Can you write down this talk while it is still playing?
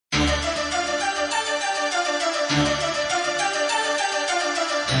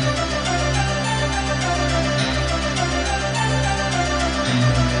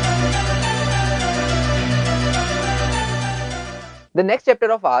The next chapter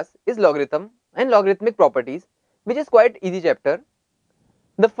of ours is logarithm and logarithmic properties, which is quite easy chapter.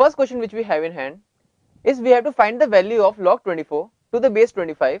 The first question which we have in hand is we have to find the value of log 24 to the base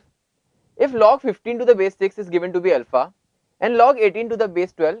 25 if log 15 to the base 6 is given to be alpha and log 18 to the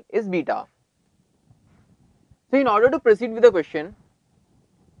base 12 is beta. So in order to proceed with the question,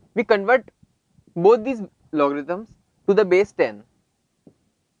 we convert both these logarithms to the base 10.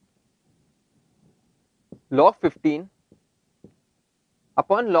 Log 15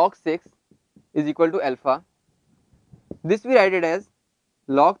 upon log 6 is equal to alpha. This we write it as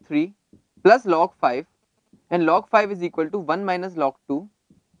log 3 plus log 5, and log 5 is equal to 1 minus log 2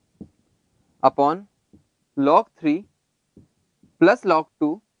 upon log 3 plus log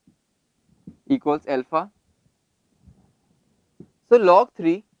 2 equals alpha. So log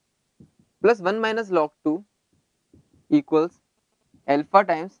 3 plus 1 minus log 2 equals alpha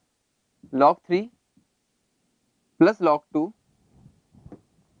times log 3 plus log 2.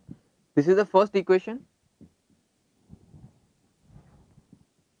 This is the first equation.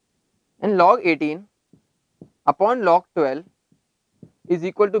 And log 18 upon log 12 is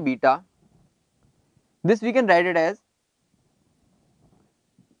equal to beta. This we can write it as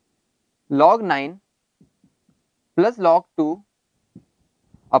log 9 plus log 2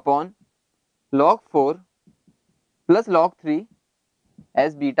 upon log 4 plus log 3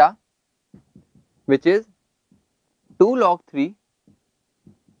 as beta, which is 2 log 3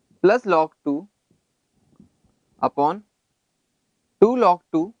 plus log 2 upon 2 log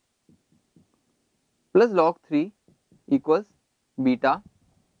 2 plus log 3 equals beta.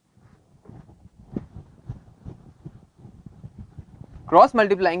 Cross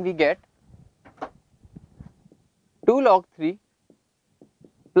multiplying we get 2 log 3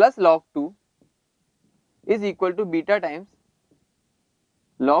 plus log 2 is equal to beta times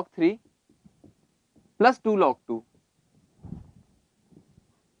log 3 plus 2 log 2.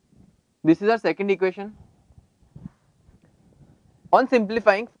 This is our second equation. On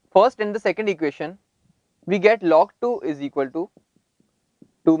simplifying first and the second equation, we get log 2 is equal to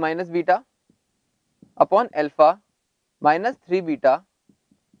 2 minus beta upon alpha minus 3 beta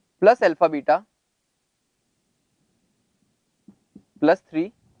plus alpha beta plus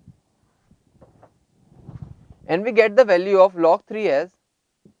 3, and we get the value of log 3 as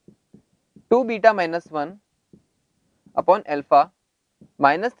 2 beta minus 1 upon alpha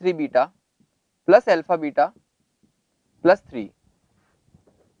minus 3 beta plus alpha beta plus 3.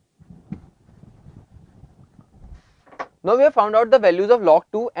 Now we have found out the values of log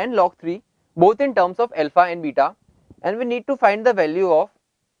 2 and log 3 both in terms of alpha and beta, and we need to find the value of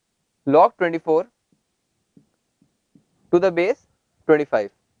log 24 to the base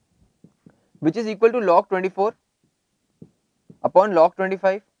 25, which is equal to log 24 upon log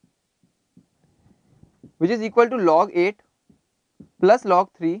 25, which is equal to log 8 plus log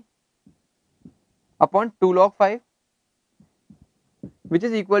 3 upon 2 log 5, which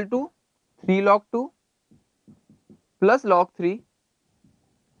is equal to 3 log 2 plus log 3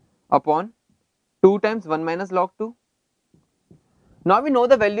 upon 2 times 1 minus log 2. Now we know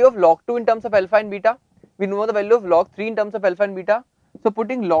the value of log 2 in terms of alpha and beta. We know the value of log 3 in terms of alpha and beta. So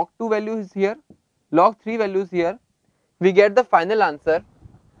putting log 2 values here, log 3 values here, we get the final answer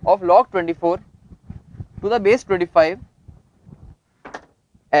of log 24 to the base 25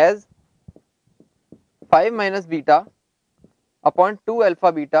 as 5 minus beta upon 2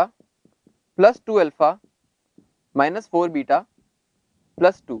 alpha beta plus 2 alpha minus 4 beta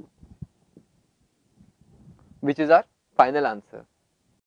plus 2, which is our final answer.